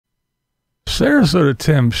Sarasota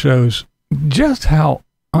Tim shows just how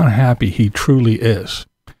unhappy he truly is.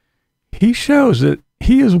 He shows that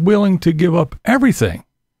he is willing to give up everything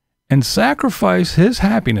and sacrifice his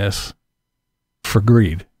happiness for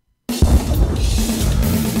greed.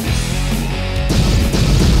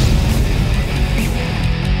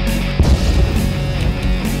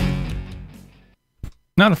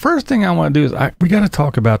 Now, the first thing I want to do is we got to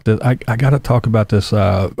talk about this. I got to talk about this,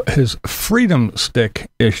 his freedom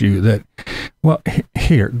stick issue that, well,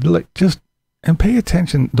 here, just, and pay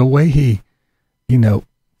attention the way he,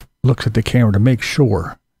 looks at the camera to make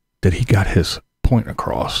sure that he got his point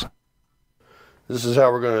across. This is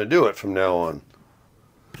how we're going to do it from now on.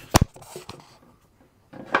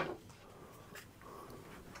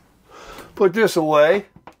 Put this away.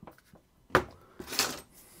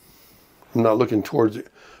 I'm not looking towards it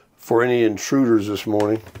for any intruders this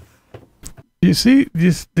morning. You see,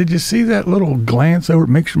 did you see that little glance over?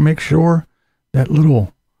 Make sure that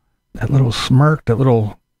little smirk, that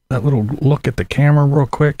little look at the camera real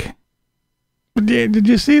quick. Did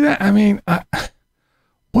you see that? I mean,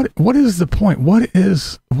 what is the point?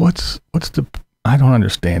 What's the? I don't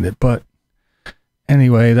understand it. But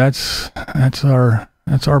anyway, that's our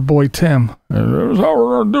boy Tim. That's how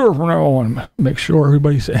we're gonna do it from now on. Make sure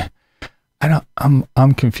everybody's.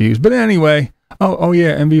 I'm confused. But anyway, oh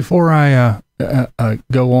yeah, and before I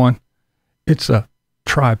go on, it's a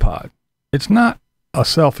tripod. It's not a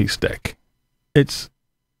selfie stick. It's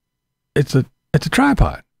a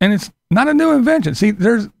tripod, and it's not a new invention. See,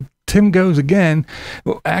 there's Tim goes again,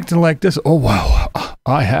 acting like this. Oh wow,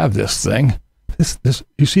 I have this thing. This.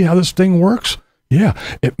 You see how this thing works? Yeah,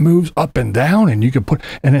 it moves up and down, and you can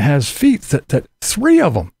and it has feet that 3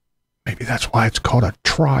 of them. Maybe that's why it's called a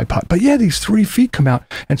tripod. But yeah, these 3 feet come out,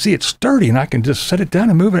 and see, it's sturdy, and I can just set it down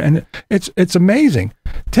and move it, and it's amazing.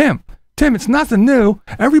 Tim, it's nothing new.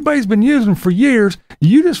 Everybody's been using them for years.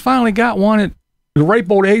 You just finally got one at the ripe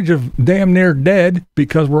old age of damn near dead,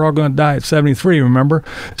 because we're all going to die at 73, remember?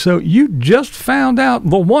 So you just found out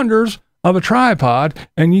the wonders of a tripod,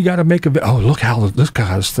 and you got to make look how this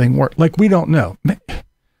guy's thing works. Like, we don't know.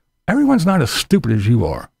 Everyone's not as stupid as you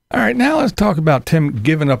are. All right, now let's talk about Tim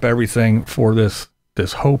giving up everything for this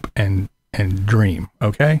hope and dream,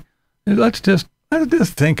 okay? Let's just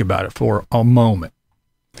think about it for a moment.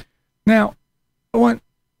 Now, when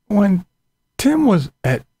Tim was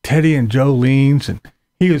at Teddy and Jolene's, and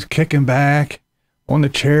he was kicking back on the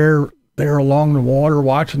chair there along the water,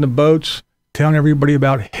 watching the boats, telling everybody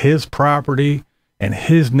about his property and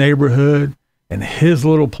his neighborhood and his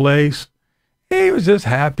little place, he was just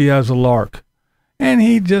happy as a lark. And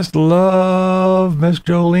he just loved Miss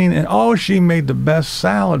Jolene, and she made the best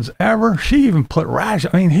salads ever. She even put radish.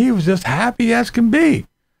 I mean, he was just happy as can be,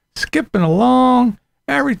 skipping along.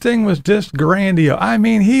 Everything was just grandiose. I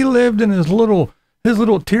mean, he lived in his little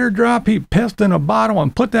teardrop. He pissed in a bottle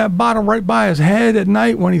and put that bottle right by his head at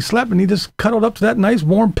night when he slept, and he just cuddled up to that nice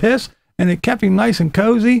warm piss, and it kept him nice and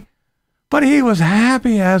cozy. But he was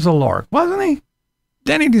happy as a lark, wasn't he?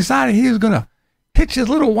 Then he decided he was going to hitch his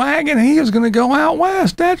little wagon, and he was going to go out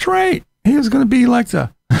west. That's right. He was going to be like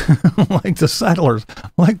the like the settlers,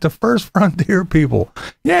 like the first frontier people.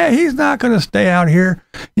 Yeah, he's not going to stay out here,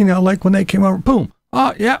 like when they came over. Boom.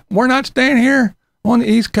 Oh, yeah, we're not staying here on the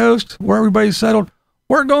East Coast where everybody's settled.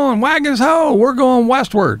 We're going wagons ho. We're going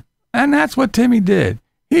westward. And that's what Timmy did.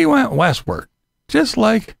 He went westward, just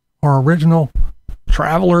like our original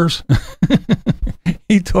travelers.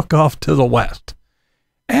 He took off to the west.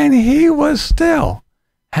 And he was still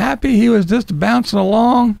happy. He was just bouncing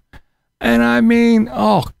along. And I mean,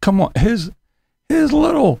 oh, come on. His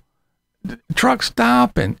little truck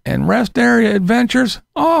stop and rest area adventures.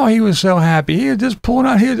 Oh, he was so happy. He was just pulling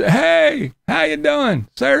out his, hey, how you doing?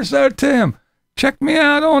 Sarasota Tim. Check me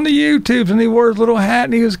out on the YouTubes. And he wore his little hat,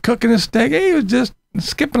 and he was cooking his steak. He was just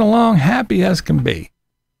skipping along, happy as can be.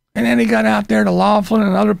 And then he got out there to Laughlin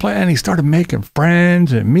and other places, and he started making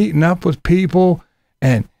friends and meeting up with people.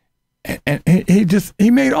 And he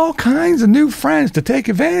made all kinds of new friends to take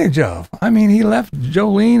advantage of. I mean, he left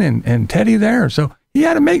Jolene and Teddy there, so he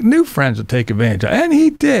had to make new friends to take advantage of. And he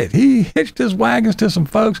did. He hitched his wagons to some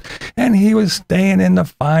folks, and he was staying in the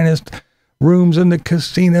finest rooms in the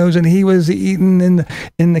casinos, and he was eating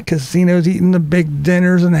in the casinos, eating the big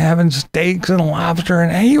dinners and having steaks and lobster,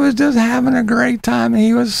 and he was just having a great time. And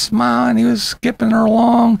he was smiling, he was skipping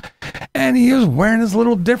along, and he was wearing his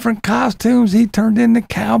little different costumes. He turned into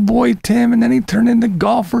Cowboy Tim, and then he turned into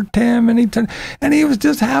Golfer Tim, and he was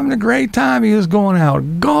just having a great time. He was going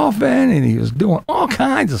out golfing, and he was doing all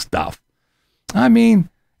kinds of stuff. I mean,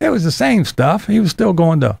 it was the same stuff. He was still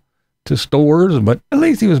going to stores, but at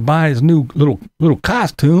least he was buying his new little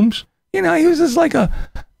costumes, You know, he was just like a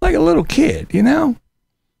little kid, you know,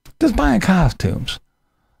 just buying costumes.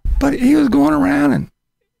 But he was going around and,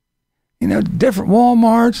 you know, different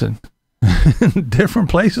Walmarts and different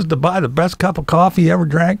places to buy the best cup of coffee he ever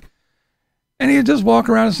drank. And he'd just walk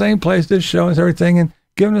around the same place, just showing us everything and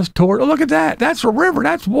giving us tours. Oh, look at that. That's a river.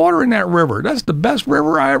 That's water in that river. That's the best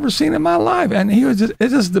river I ever seen in my life. And he was just,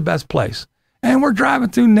 it's just the best place. And we're driving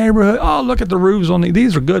through neighborhood. Oh, look at the roofs on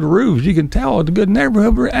these are good roofs. You can tell it's a good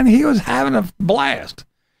neighborhood. And he was having a blast.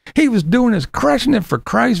 He was doing his Crushing It for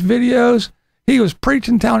Christ videos. He was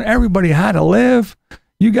preaching, telling everybody how to live.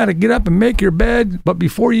 You got to get up and make your bed. But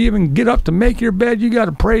before you even get up to make your bed, you got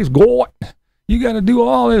to praise God. You got to do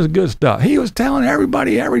all this good stuff. He was telling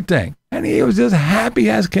everybody everything. And he was just happy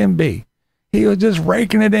as can be. He was just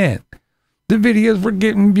raking it in. The videos were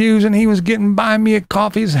getting views, and he was getting buy me a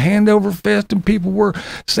coffees hand over fist, and people were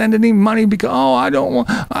sending him money because, oh,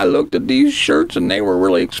 I looked at these shirts and they were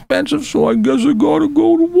really expensive, so I guess I gotta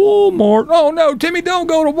go to Walmart. Oh no, Timmy, don't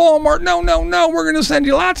go to Walmart. No, we're gonna send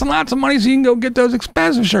you lots and lots of money so you can go get those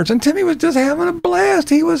expensive shirts. And Timmy was just having a blast.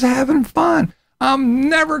 He was having fun. I'm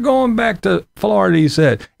never going back to Florida, he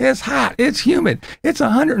said. It's hot. It's humid. It's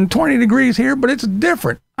 120 degrees here, but it's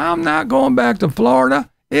different. I'm not going back to Florida.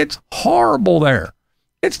 It's horrible there.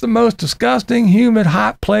 It's the most disgusting, humid,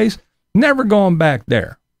 hot place. Never going back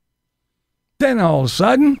there. Then all of a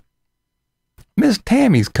sudden, Miss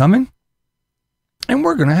Tammy's coming, and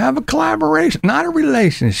we're going to have a collaboration, not a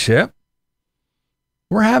relationship.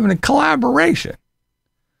 We're having a collaboration.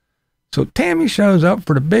 So Tammy shows up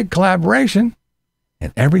for the big collaboration,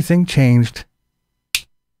 and everything changed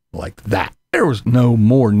like that. There was no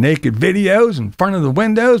more naked videos in front of the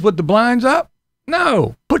windows with the blinds up.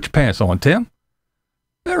 No, put your pants on, Tim.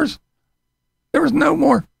 There was no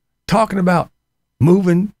more talking about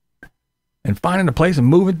moving and finding a place and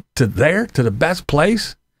moving to the best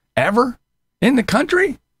place ever in the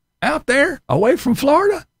country, out there, away from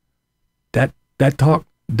Florida. That talk,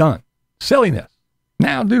 done. Silliness.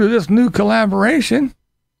 Now, due to this new collaboration,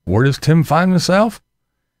 where does Tim find himself?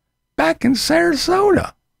 Back in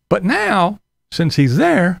Sarasota. But now, since he's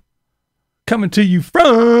there, coming to you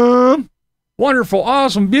from wonderful,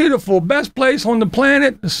 awesome, beautiful, best place on the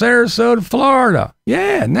planet, Sarasota, Florida.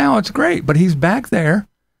 Yeah, now it's great, but he's back there.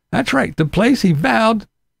 That's right, the place he vowed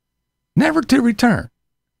never to return.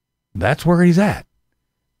 That's where he's at.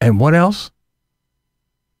 And what else?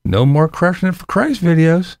 No more Crushing It for Christ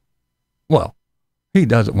videos. Well, he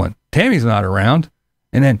does it when Tammy's not around,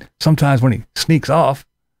 and then sometimes when he sneaks off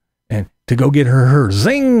and to go get her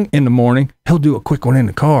zing in the morning, he'll do a quick one in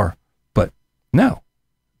the car. But no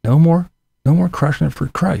more Crushing It for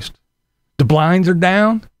Christ. The blinds are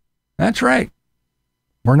down. That's right.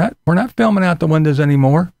 We're not filming out the windows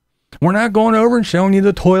anymore. We're not going over and showing you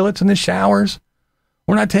the toilets and the showers.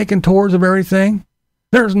 We're not taking tours of everything.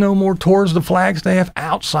 There's no more tours of the Flagstaff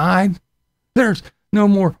outside. There's no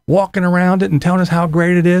more walking around it and telling us how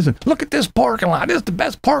great it is. And look at this parking lot. This is the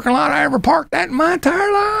best parking lot I ever parked at in my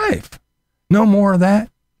entire life. No more of that.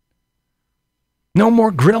 No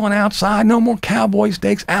more grilling outside. No more cowboy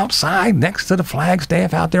steaks outside next to the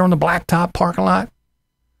Flagstaff out there on the blacktop parking lot.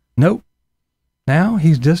 Nope. Now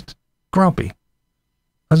he's just grumpy.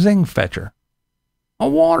 A zing fetcher. A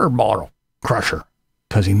water bottle crusher.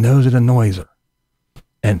 Because he knows it annoys her.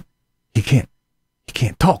 And he can't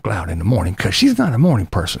talk loud in the morning because she's not a morning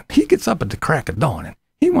person. He gets up at the crack of dawn and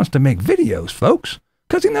he wants to make videos, folks.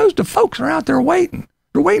 Because he knows the folks are out there waiting.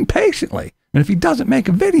 They're waiting patiently. And if he doesn't make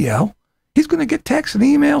a video, he's going to get texts and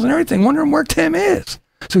emails and everything wondering where Tim is.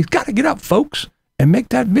 So he's got to get up, folks, and make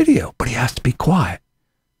that video. But he has to be quiet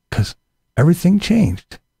because everything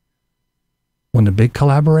changed when the big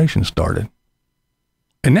collaboration started.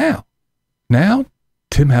 And now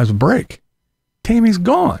Tim has a break. Tammy's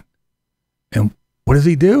gone. And what does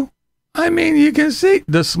he do? I mean, you can see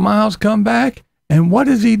the smiles come back. And what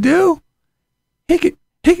does he do? He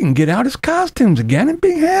can get out his costumes again and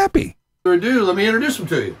be happy. Let me introduce him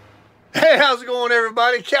to you. Hey, how's it going,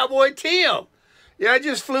 everybody? Cowboy Tim. Yeah, I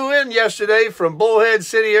just flew in yesterday from Bullhead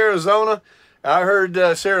City, Arizona. I heard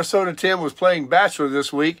Sarasota Tim was playing Bachelor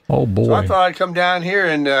this week. Oh, boy. So I thought I'd come down here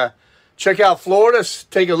and check out Florida,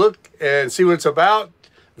 take a look and see what it's about,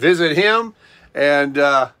 visit him. And,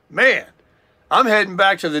 man, I'm heading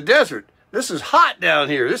back to the desert. This is hot down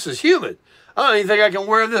here. This is humid. I don't even think I can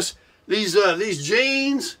wear these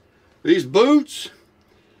jeans, these boots.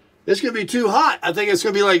 It's going to be too hot. I think it's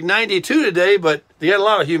going to be like 92 today, but they got a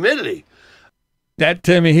lot of humidity. That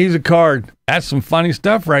Timmy, he's a card. That's some funny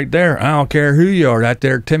stuff right there. I don't care who you are. That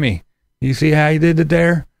there Timmy. You see how he did it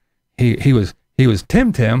there? He was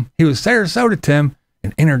Tim. He was Sarasota Tim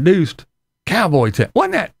and introduced Cowboy Tim.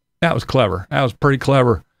 Wasn't That was clever. That was pretty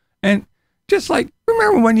clever. And just like,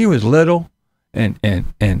 remember when you was little and I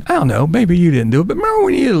don't know, maybe you didn't do it, but remember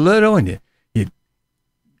when you were little and you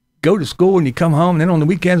go to school and you come home and then on the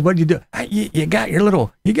weekends, what do you do? You got your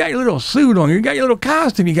little suit on, you got your little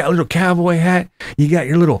costume, you got a little cowboy hat, you got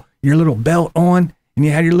your little belt on, and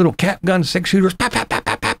you had your little cap gun 6-shooters, pop, pop, pop,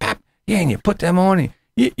 pop, pop, pop. Yeah, and you put them on, and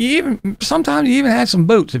you even, sometimes you even had some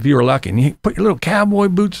boots if you were lucky, and you put your little cowboy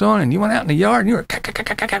boots on, and you went out in the yard, and you were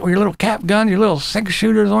with your little cap gun, your little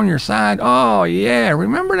 6-shooters on your side. Oh, yeah,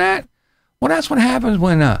 remember that? Well, that's what happens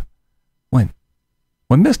when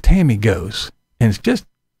Miss Tammy goes, and it's just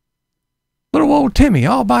little old Timmy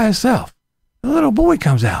all by himself. The little boy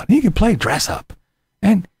comes out, and he can play dress up,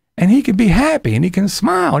 and he can be happy, and he can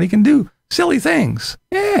smile, and he can do silly things.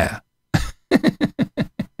 Yeah.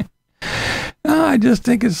 I just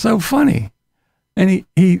think it's so funny. And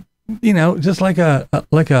he you know, just like a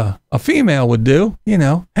female would do, you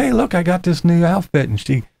know, hey, look, I got this new outfit, and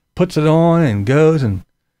she puts it on and goes and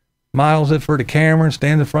models it for the camera and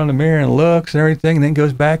stands in front of the mirror and looks and everything, and then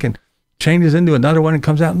goes back and changes into another one and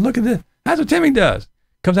comes out and look at this. That's what Timmy does.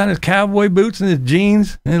 Comes out in his cowboy boots and his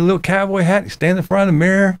jeans and a little cowboy hat. He stands in front of the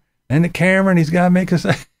mirror and the camera, and he's got to make us.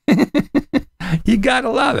 You got to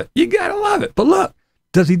love it. You got to love it. But look,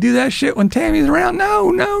 does he do that shit when Tammy's around?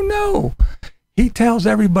 No. He tells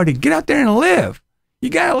everybody, get out there and live. You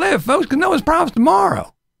got to live, folks, because no one's promised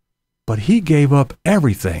tomorrow. But he gave up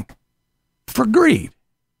everything for greed.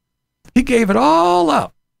 He gave it all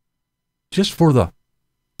up just for the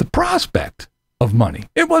prospect of money.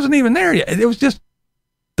 It wasn't even there yet. It was just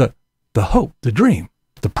the hope, the dream,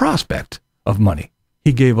 the prospect of money.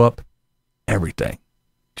 He gave up everything.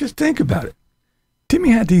 Just think about it. Timmy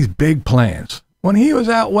had these big plans. When he was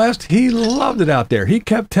out west, he loved it out there. He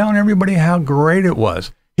kept telling everybody how great it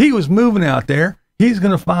was. He was moving out there. He's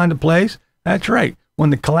going to find a place. That's right. When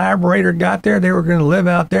the collaborator got there, they were going to live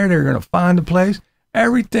out there. They were going to find a place.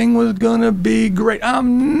 Everything was going to be great.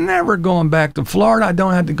 I'm never going back to Florida. I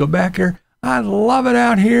don't have to go back here. I love it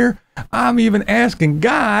out here. I'm even asking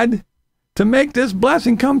God to make this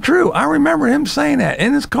blessing come true. I remember him saying that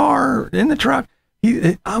in his car, in the truck.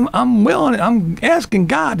 I'm willing. I'm asking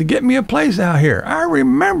God to get me a place out here. I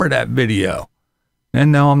remember that video.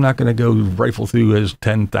 And no, I'm not going to go rifle through his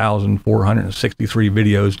 10,463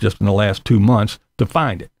 videos just in the last 2 months to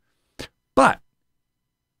find it. But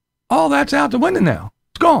all that's out the window now.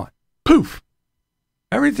 It's gone. Poof.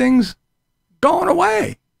 Everything's gone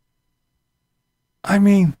away. I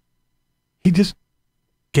mean, he just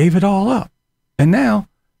gave it all up. And now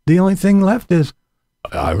the only thing left is,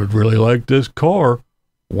 I would really like this car.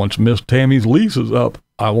 Once Miss Tammy's lease is up,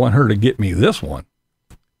 I want her to get me this one.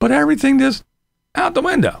 But everything just out the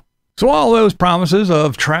window. So all those promises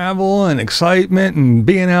of travel and excitement and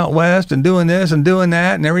being out west and doing this and doing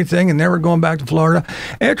that and everything and never going back to Florida,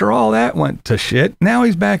 after all that went to shit, now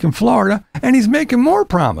he's back in Florida and he's making more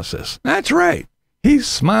promises. That's right. He's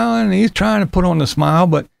smiling and he's trying to put on the smile,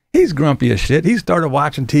 but he's grumpy as shit. He started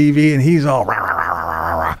watching TV and he's all rah, rah, rah,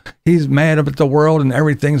 rah, rah. He's mad up at the world and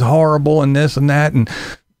everything's horrible and this and that,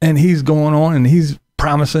 and he's going on and he's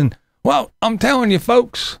promising, well, I'm telling you,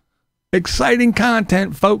 folks, exciting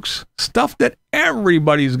content, folks, stuff that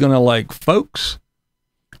everybody's gonna like, folks.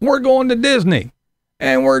 We're going to Disney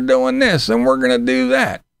and we're doing this and we're gonna do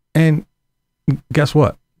that. And guess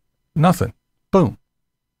what? Nothing. Boom.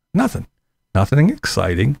 Nothing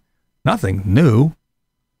exciting, nothing new.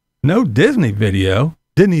 No Disney video,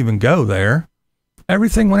 didn't even go there.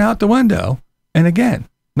 Everything went out the window. And again,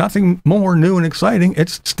 nothing more new and exciting.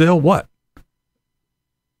 It's still what?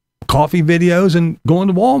 Coffee videos and going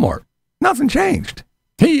to Walmart. Nothing changed.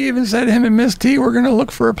 He even said him and Miss T, we're going to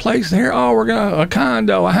look for a place here. Oh, we're going to a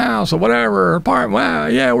condo, a house, or whatever, apartment. Wow,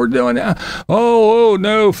 yeah, we're doing that. Oh,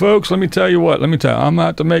 no, folks, let me tell you, I'm going to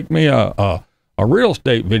have to make me a real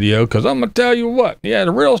estate video, because I'm going to tell you what, yeah,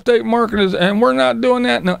 the real estate market is, and we're not doing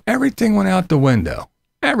that. No, everything went out the window.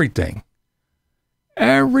 Everything.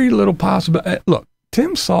 Every little possible. Look,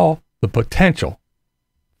 Tim saw the potential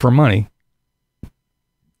for money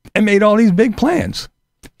and made all these big plans.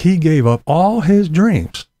 He gave up all his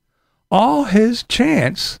dreams, all his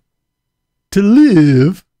chance to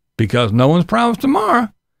live, because no one's promised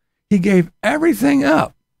tomorrow. He gave everything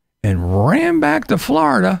up and ran back to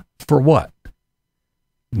Florida for what?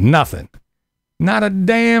 Nothing. Not a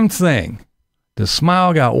damn thing. The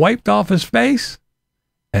smile got wiped off his face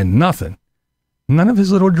and nothing. None of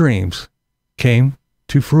his little dreams came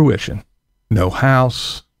to fruition. No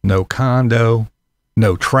house, no condo,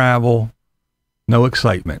 no travel, no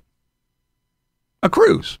excitement. A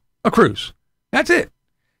cruise. That's it.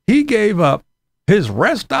 He gave up his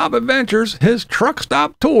rest stop adventures, his truck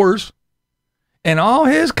stop tours, and all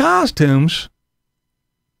his costumes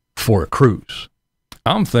for a cruise.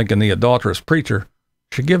 I'm thinking the adulterous preacher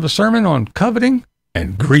should give a sermon on coveting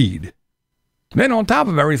and greed. Then on top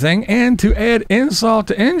of everything, and to add insult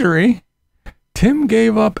to injury, Tim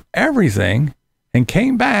gave up everything and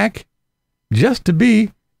came back just to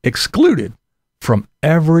be excluded from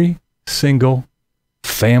every single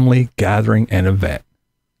family gathering and event.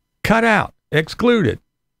 Cut out, excluded,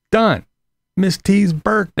 done. Miss T's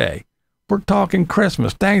birthday. We're talking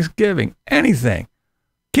Christmas, Thanksgiving, anything.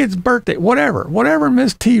 Kid's birthday, whatever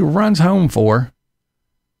Miss T runs home for.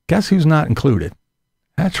 Guess who's not included?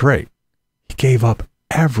 That's right. He gave up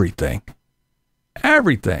everything.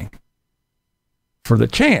 Everything. For the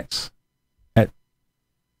chance at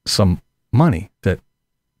some money that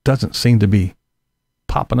doesn't seem to be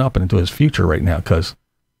popping up into his future right now, because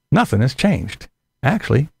nothing has changed.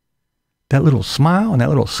 Actually, that little smile and that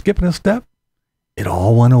little skip in a step, it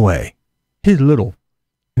all went away.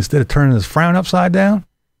 Instead of turning his frown upside down,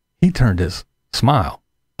 he turned his smile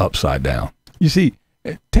upside down. You see,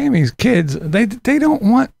 Tammy's kids, they don't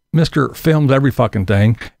want Mr. Films every fucking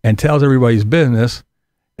thing and tells everybody's business.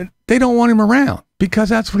 They don't want him around because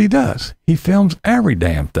that's what he does. He films every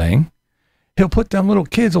damn thing. He'll put them little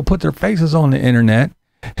kids, will put their faces on the internet.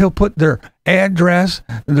 He'll put their address,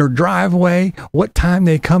 their driveway, what time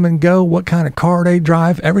they come and go, what kind of car they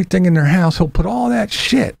drive, everything in their house. He'll put all that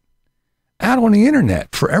shit out on the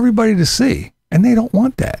internet for everybody to see. And they don't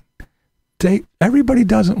want that. Everybody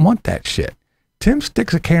doesn't want that shit. Tim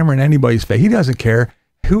sticks a camera in anybody's face. He doesn't care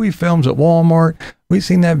who he films at Walmart. We've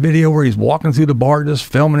seen that video where he's walking through the bar just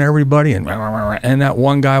filming everybody, and that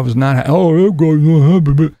one guy was not, that guy's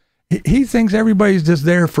not happy. He thinks everybody's just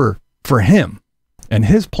there for him and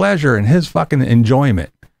his pleasure and his fucking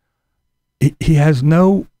enjoyment. He has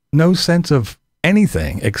no sense of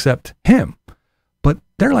anything except him. But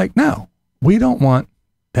they're like, no, we don't want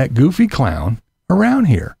that goofy clown around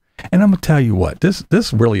here. And I'm going to tell you what,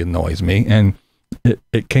 this really annoys me. And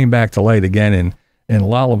it came back to light again in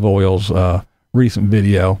Lollivoil's recent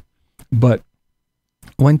video. But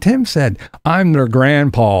when Tim said, I'm their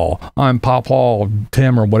grandpa, I'm Papa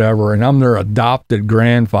Tim or whatever, and I'm their adopted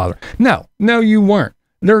grandfather. No, you weren't.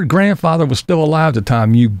 Their grandfather was still alive at the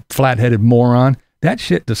time, you flat-headed moron. That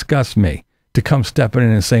shit disgusts me, to come stepping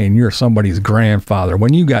in and saying you're somebody's grandfather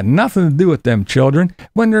when you got nothing to do with them children,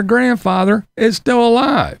 when their grandfather is still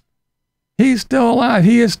alive. He's still alive.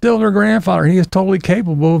 He is still their grandfather. He is totally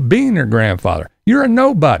capable of being their grandfather. You're a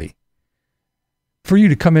nobody. For you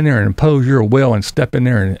to come in there and impose your will and step in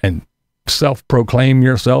there and self-proclaim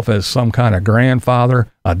yourself as some kind of grandfather,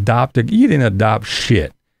 adopted, you didn't adopt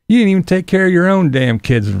shit. You didn't even take care of your own damn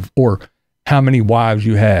kids or how many wives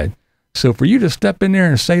you had. So for you to step in there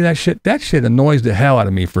and say that shit annoys the hell out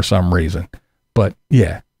of me for some reason. But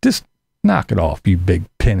yeah, just knock it off, you big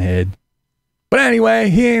pinhead. But anyway,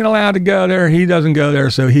 he ain't allowed to go there. He doesn't go there,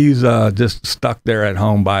 so he's just stuck there at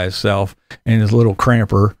home by himself in his little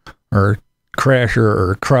cramper or crasher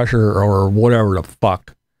or crusher or whatever the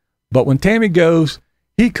fuck. But when Tammy goes,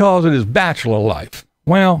 he calls it his bachelor life.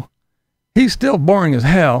 Well, he's still boring as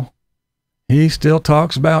hell. He still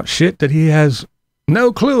talks about shit that he has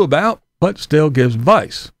no clue about, but still gives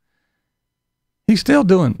advice. He's still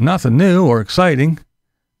doing nothing new or exciting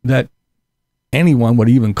that anyone would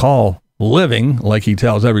even call living, like he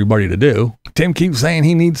tells everybody to do. Tim keeps saying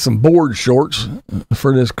he needs some board shorts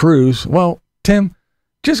for this cruise. Well, Tim,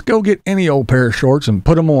 just go get any old pair of shorts and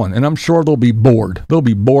put them on, and I'm sure they'll be bored. They'll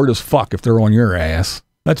be bored as fuck if they're on your ass.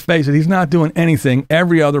 Let's face it, he's not doing anything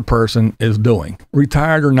every other person is doing,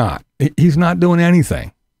 retired or not. He's not doing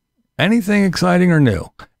anything exciting or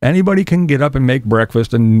new. Anybody can get up and make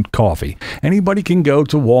breakfast and coffee. Anybody can go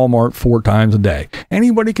to Walmart 4 times a day.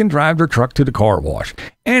 Anybody can drive their truck to the car wash.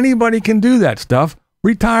 Anybody can do that stuff,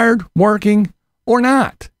 retired, working, or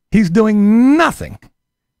not. He's doing nothing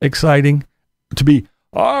exciting to be,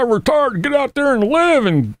 retired to get out there and live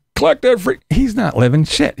and collect that free. He's not living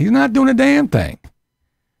shit. He's not doing a damn thing.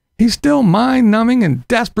 He's still mind-numbing and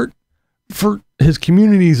desperate for his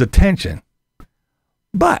community's attention.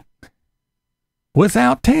 But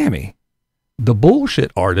without Tammy, the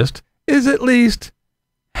bullshit artist is at least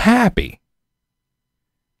happy.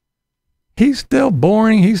 He's still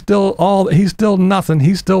boring. He's still nothing.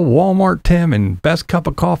 He's still Walmart Tim and best cup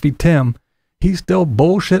of coffee Tim. He's still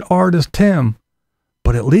bullshit artist Tim.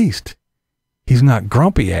 But at least he's not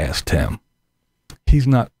grumpy ass Tim. He's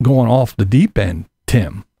not going off the deep end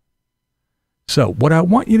Tim. So what I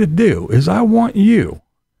want you to do is I want you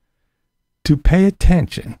to pay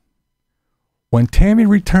attention. When Tammy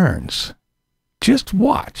returns, just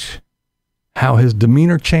watch how his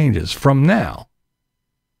demeanor changes from now.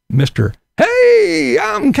 Mr. Hey,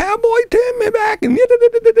 I'm Cowboy Tim back, and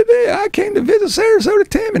I came to visit Sarasota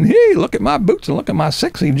Tim, and hey, look at my boots, and look at my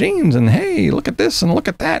sexy jeans, and hey, look at this, and look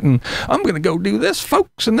at that, and I'm going to go do this,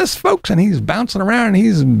 folks, and he's bouncing around, and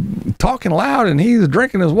he's talking loud, and he's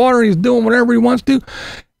drinking his water, and he's doing whatever he wants to.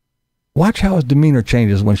 Watch how his demeanor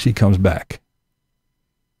changes when she comes back.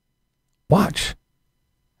 Watch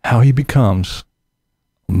how he becomes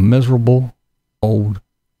a miserable old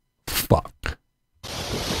fuck.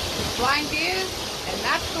 Blind views, and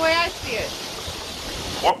that's the way I see it.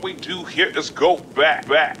 What we do here is go back.